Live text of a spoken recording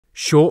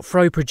Short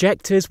throw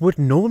projectors would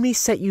normally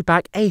set you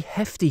back a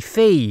hefty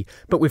fee,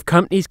 but with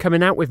companies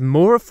coming out with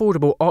more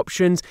affordable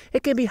options,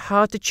 it can be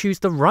hard to choose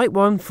the right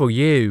one for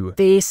you.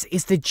 This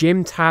is the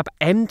JIMTAB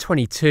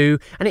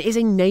M22, and it is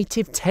a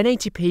native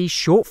 1080p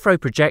short throw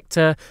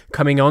projector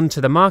coming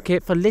onto the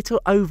market for little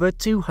over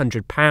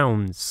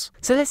 £200.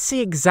 So let's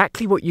see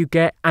exactly what you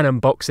get and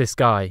unbox this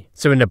guy.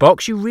 So in the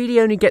box, you really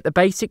only get the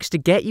basics to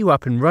get you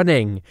up and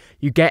running.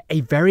 You get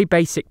a very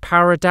basic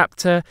power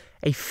adapter,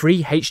 a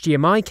free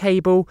HDMI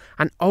cable,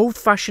 an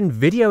old-fashioned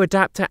video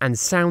adapter and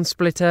sound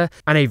splitter,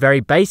 and a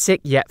very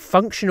basic yet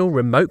functional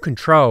remote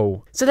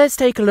control. So let's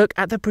take a look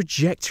at the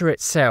projector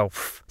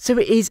itself. So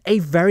it is a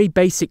very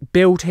basic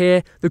build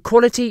here. The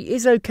quality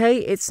is okay,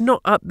 it's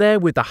not up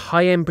there with the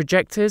high-end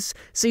projectors,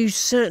 so you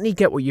certainly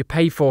get what you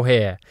pay for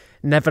here.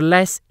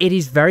 Nevertheless, it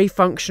is very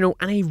functional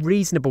and a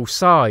reasonable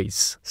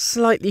size.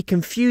 Slightly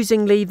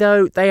confusingly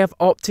though, they have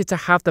opted to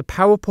have the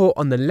power port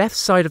on the left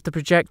side of the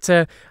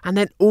projector and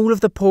then all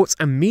of the ports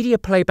and media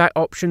playback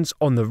options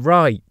on the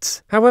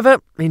right. However,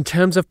 in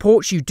terms of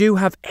ports, you do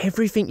have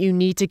everything you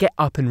need to get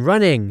up and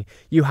running.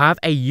 You have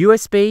a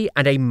USB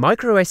and a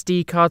micro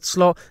SD card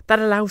slot that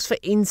allows for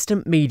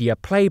instant media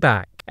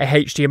playback, a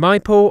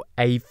HDMI port,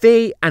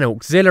 AV and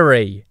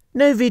auxiliary.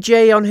 No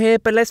VGA on here,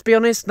 but let's be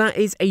honest, that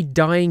is a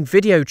dying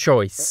video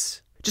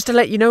choice. Just to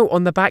let you know,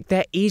 on the back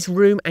there is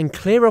room and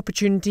clear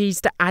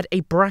opportunities to add a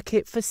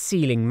bracket for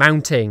ceiling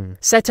mounting.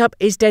 Setup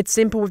is dead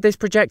simple with this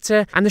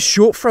projector, and the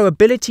short throw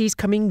abilities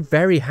come in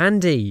very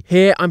handy.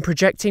 Here I'm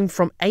projecting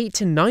from 8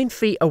 to 9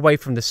 feet away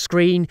from the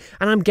screen,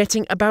 and I'm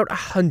getting about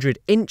 100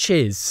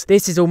 inches.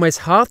 This is almost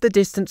half the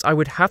distance I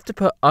would have to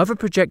put other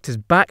projectors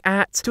back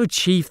at to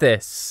achieve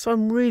this, so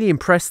I'm really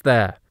impressed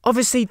there.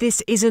 Obviously,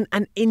 this isn't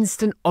an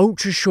instant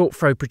ultra short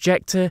throw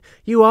projector.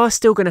 You are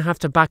still going to have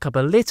to back up a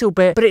little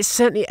bit, but it's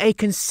certainly a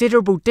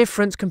considerable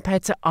difference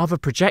compared to other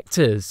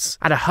projectors.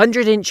 At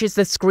 100 inches,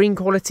 the screen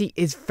quality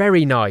is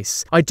very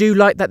nice. I do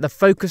like that the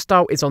focus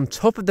dial is on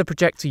top of the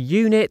projector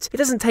unit. It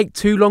doesn't take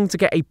too long to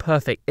get a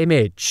perfect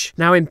image.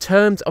 Now, in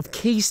terms of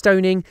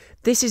keystoning,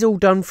 this is all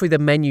done through the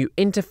menu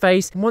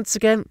interface, and once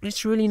again,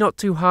 it's really not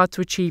too hard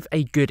to achieve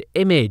a good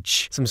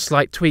image. Some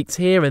slight tweaks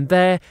here and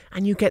there,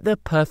 and you get the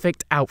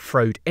perfect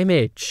out-throwed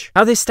image.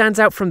 How this stands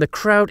out from the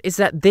crowd is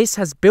that this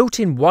has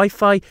built-in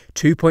Wi-Fi,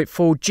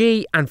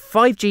 2.4G and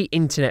 5G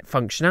internet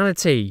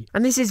functionality,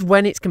 and this is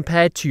when it's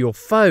compared to your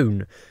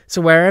phone.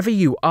 So wherever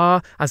you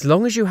are, as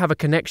long as you have a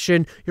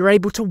connection, you're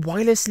able to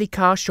wirelessly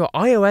cast your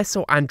iOS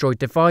or Android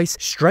device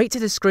straight to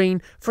the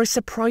screen for a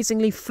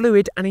surprisingly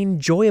fluid and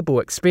enjoyable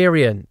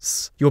experience.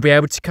 You'll be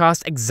able to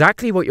cast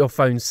exactly what your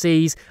phone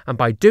sees, and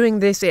by doing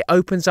this, it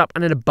opens up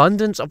an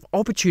abundance of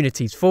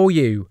opportunities for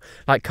you,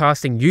 like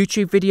casting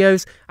YouTube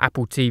videos,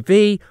 Apple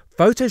TV,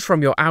 photos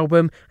from your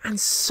album, and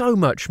so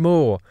much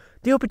more.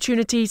 The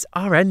opportunities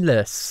are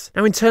endless.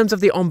 Now, in terms of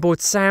the onboard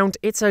sound,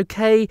 it's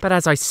okay, but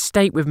as I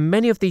state with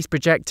many of these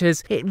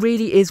projectors, it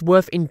really is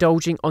worth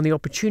indulging on the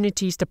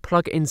opportunities to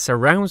plug in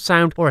surround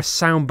sound or a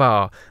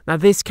soundbar. Now,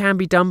 this can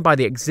be done by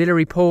the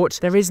auxiliary port.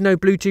 There is no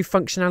Bluetooth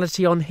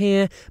functionality on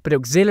here, but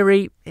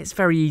auxiliary, it's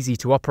very easy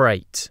to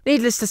operate.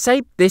 Needless to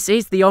say, this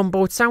is the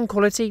onboard sound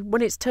quality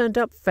when it's turned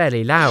up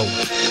fairly loud.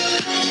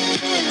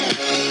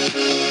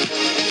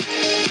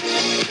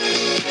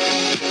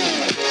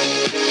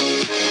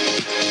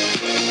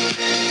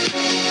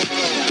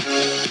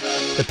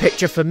 The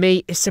picture for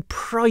me is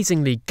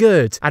surprisingly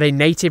good. At a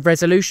native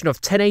resolution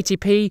of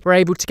 1080p, we're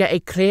able to get a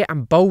clear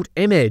and bold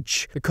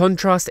image. The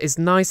contrast is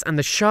nice and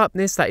the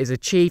sharpness that is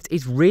achieved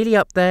is really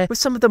up there with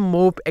some of the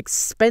more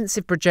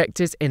expensive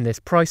projectors in this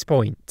price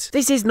point.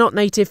 This is not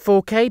native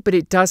 4K, but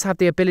it does have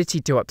the ability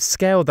to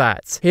upscale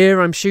that.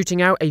 Here I'm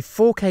shooting out a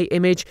 4K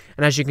image,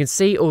 and as you can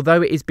see,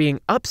 although it is being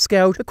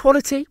upscaled, the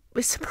quality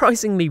is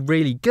surprisingly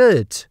really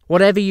good.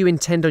 Whatever you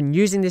intend on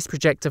using this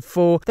projector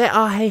for, there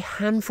are a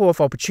handful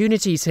of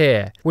opportunities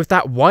here. With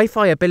that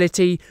Wi-Fi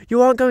ability,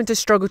 you aren't going to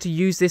struggle to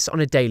use this on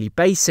a daily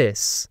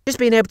basis. Just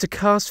being able to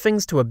cast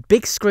things to a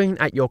big screen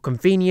at your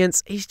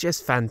convenience is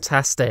just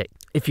fantastic.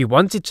 If you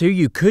wanted to,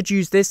 you could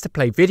use this to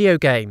play video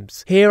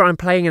games. Here I'm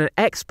playing an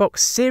Xbox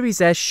Series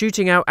S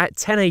shooting out at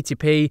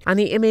 1080p, and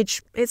the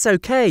image, it's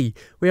okay.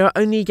 We are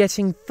only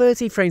getting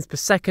 30 frames per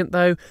second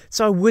though,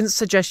 so I wouldn't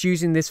suggest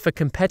using this for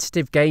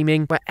competitive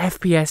gaming where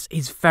FPS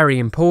is very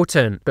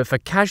important. But for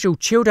casual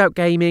chilled out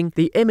gaming,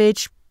 the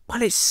image,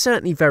 well, it's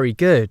certainly very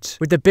good.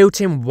 With the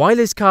built-in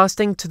wireless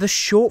casting to the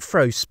short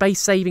throw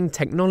space-saving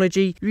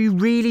technology, you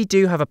really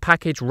do have a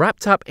package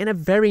wrapped up in a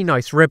very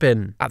nice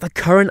ribbon. At the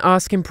current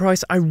asking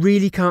price, I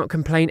really can't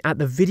complain at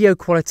the video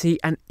quality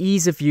and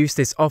ease of use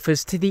this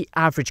offers to the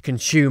average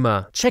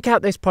consumer. Check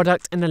out this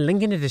product in the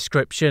link in the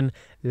description.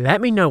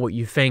 Let me know what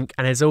you think,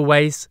 and as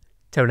always,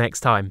 till next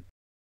time.